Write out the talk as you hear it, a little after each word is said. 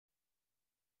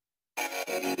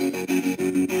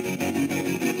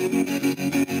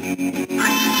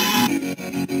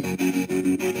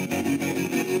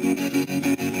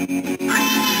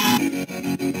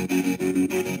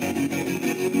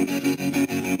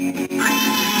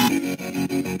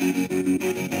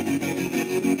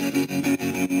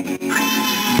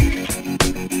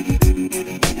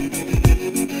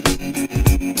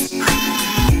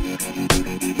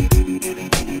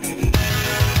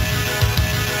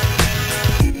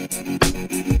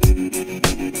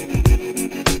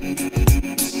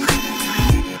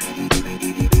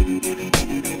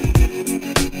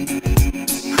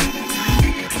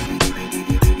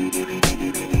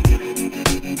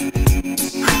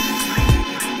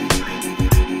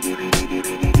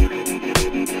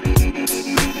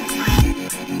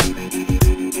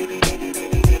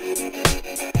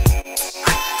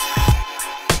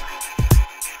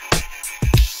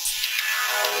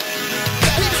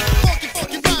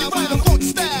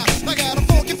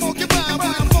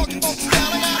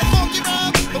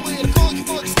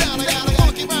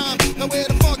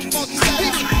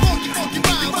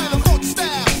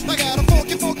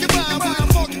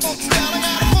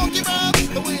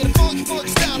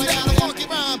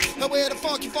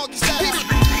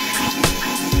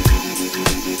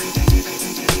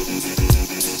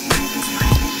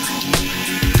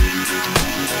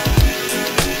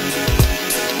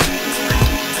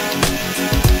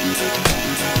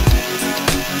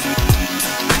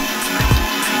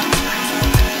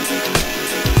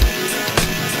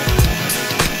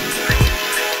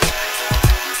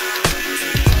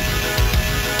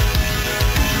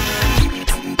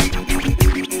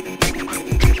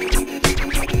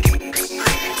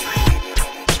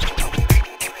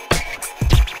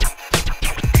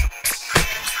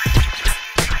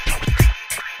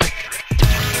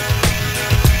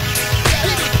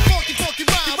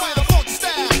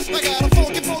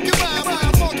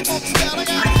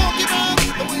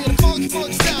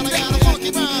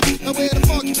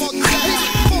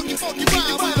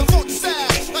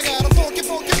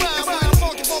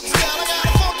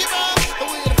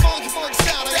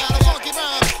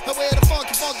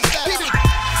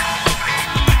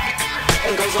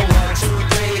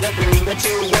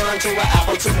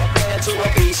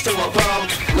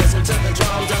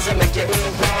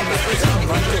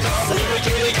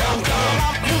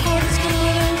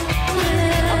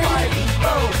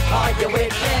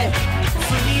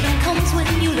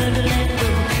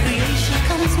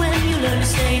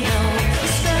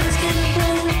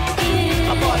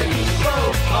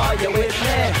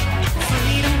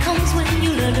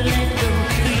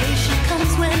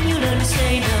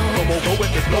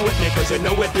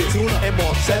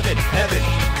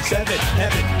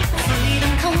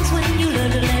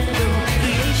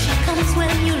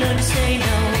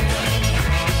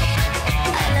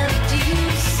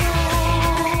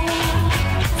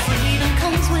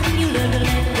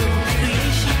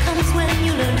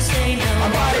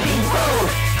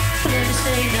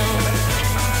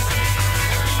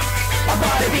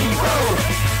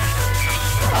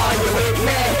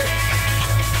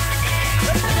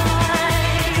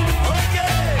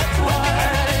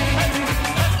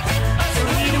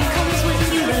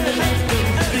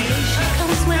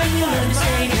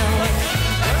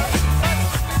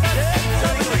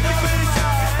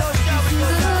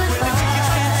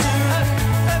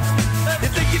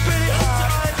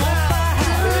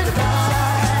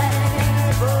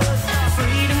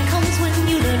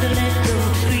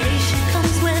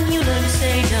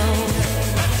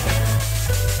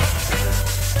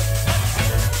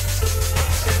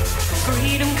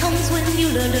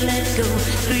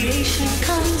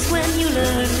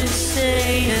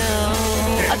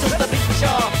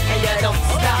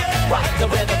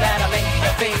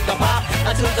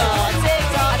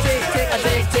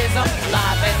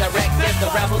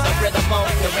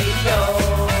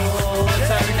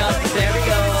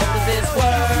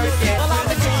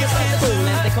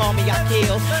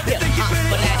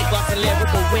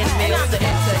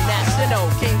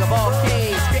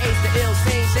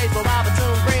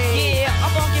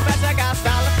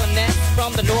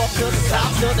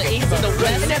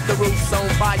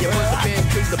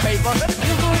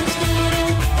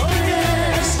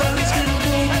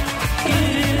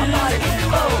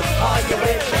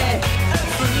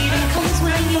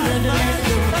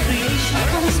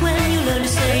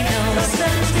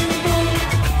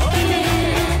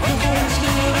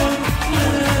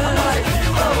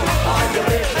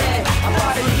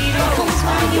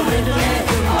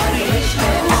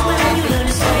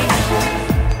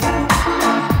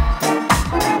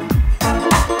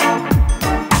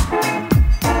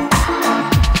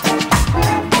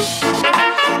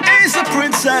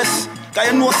Cause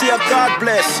you know, see a God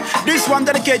bless. This one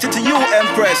dedicated to you,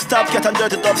 Empress. Top Cat and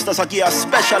Dirty Dubsters, I give a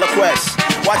special request.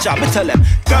 Watch out, me tell them.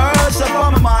 Girls up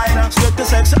on my mind, strip the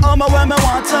sexy on my when me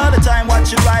want all the time.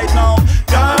 Watch it right now.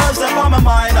 Girls up on my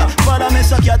mind, but I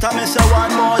miss a cat, I miss her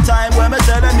one more time. When me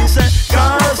tell them, me say,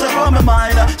 girls up on my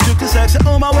mind, strip the sexy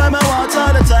on my when me want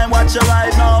all the time. Watch it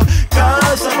right now.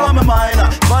 Girls up on my mind,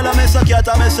 but I miss a cat,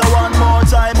 I miss her one more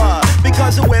time.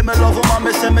 Because the way me love them,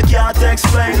 me say me can't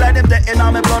explain. Like them dead in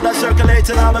on me blood, that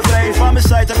circulating on my vein. From my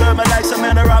sight, a girl me like some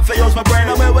in around for use my brain.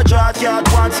 And we will draw yard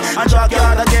once and draw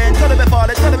yard again. Could it be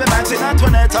Paul, could it be Maxine,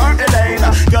 Antoinette or Elaine?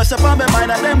 Girls up on my mind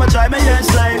and them a drive me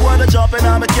insane. Wanna jumping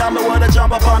on me camera, wanna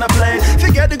jump up on a plane.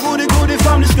 Forget the goody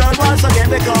from this girl once again.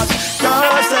 Because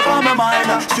girls up on my mind,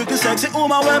 strictly sexy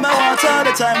woman when me want all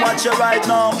the time. Watch you right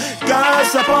now.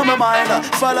 Girls up on my mind,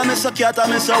 follow me so cat, I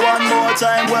miss her one more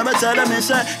time. When me tell me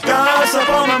say, girls up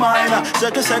on my mind,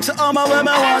 strictly sexy woman when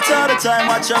me want all the time.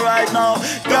 Watch you right now.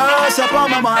 Girls up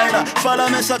on my mind, follow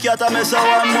me so cat, I miss her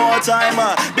one more time.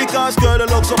 Because girl, you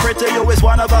look so pretty, you is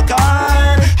one of a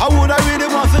kind. How would I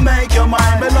really want to make your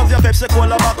mind? Me love your Pepsi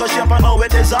Cola, Marco champagne, how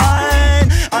it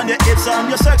design. And your hips on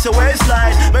your sexy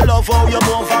waistline. Me love how you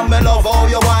move and me love how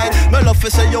you whine. Me love to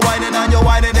see you whining and you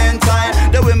whining in time.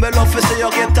 The way me love to see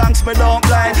you give thanks, me don't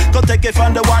blind. Go take it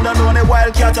from the one and only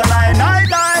Wildcat and I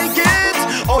like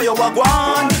it. Oh, you walk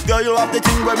one, girl, you have the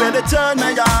thing where really turn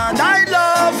me on. I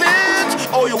love it.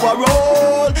 Oh, you are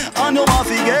roll and you want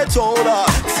to get older.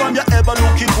 From your ever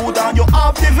looking good and you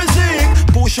have the physique.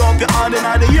 Push up your hand in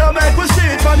the ear, make we see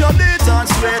it. From your lit and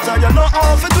straight and you know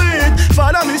how to do it.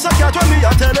 Follow me, so catch when me,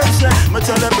 I tell them, say, me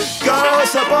tell them,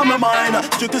 girls up on my mind.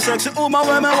 Strictly sexy woman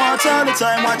when me want all the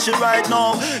time. Watch it right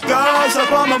now. Girls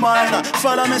up on my mind.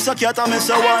 Follow me, so cat, I miss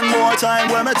her one more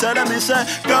time. When me tell them, me say,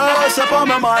 girls up on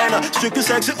my mind. Strictly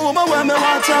sexy woman when me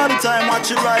want all the time. Watch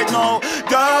it right now.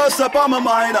 Girls up on my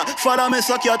mind. Follow me,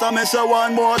 so cat, I miss her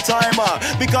one more time.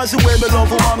 Because the way me love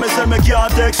woman, me say me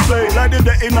can't explain. Like them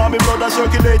in on me blood and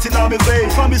circulating on me vein.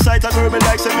 From me sight, I girl me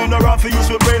like say me no run for use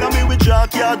my brain. I mean with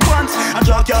Jackyard once and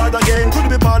Jackyard again. Could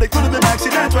it be Polly, could it be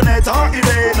Maxine, Antoinette or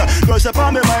Elaine? Girls up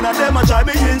on me mind and them a drive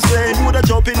me insane. Woulda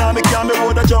jump in on me camera,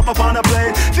 woulda jump up on a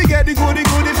plane. Forget the goody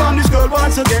from this girl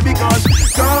once again. Because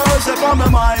girls up on my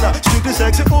mind, strictly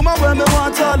sexy woman when me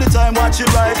want all the time. Watch it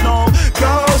right now.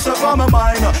 Girls up on my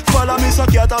mind, follow me so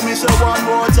cat, I miss her one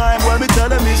more time. When me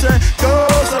tell me say,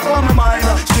 girls up on my mind,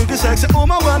 strictly sexy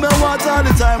woman when me want all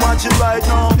the time. Watch it right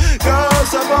now.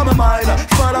 Girls up on my mind,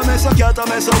 follow me so cat, I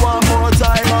miss her one more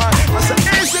time. I say,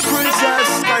 it's the princess,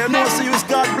 I know see you's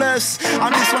God bless.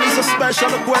 And this one is a special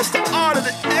request to all of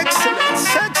the excellent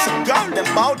sexy girl them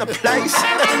about the place.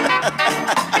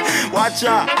 Watch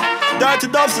out, Dirty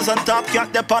Dubsters and Top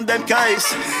Cat, they on them case.